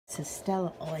So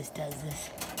Stella always does this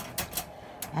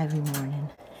every morning.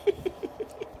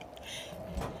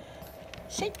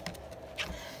 Shake.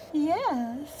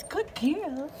 Yes, good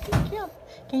girl, good girl.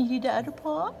 Can you do the other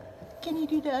paw? Can you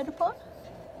do the other paw?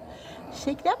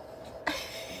 Shake it up.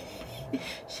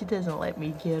 She doesn't let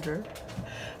me get her.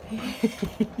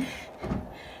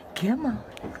 Come on.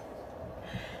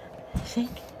 Shake.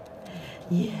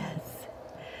 Yes.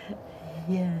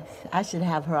 Yes. I should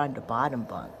have her on the bottom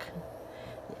bunk.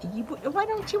 Why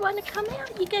don't you want to come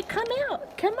out? You gotta come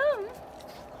out. Come on.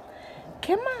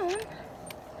 Come on.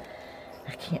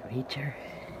 I can't reach her.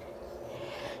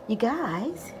 You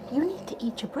guys, you need to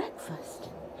eat your breakfast.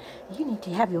 You need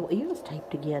to have your ears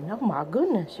taped again. Oh my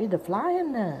goodness, you're the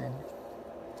flying nun.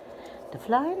 The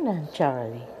flying nun,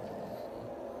 Charlie.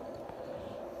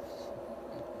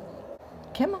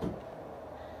 Come on.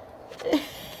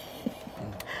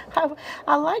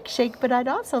 I like Shake, but I'd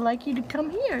also like you to come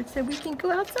here so we can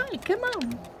go outside. Come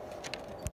on.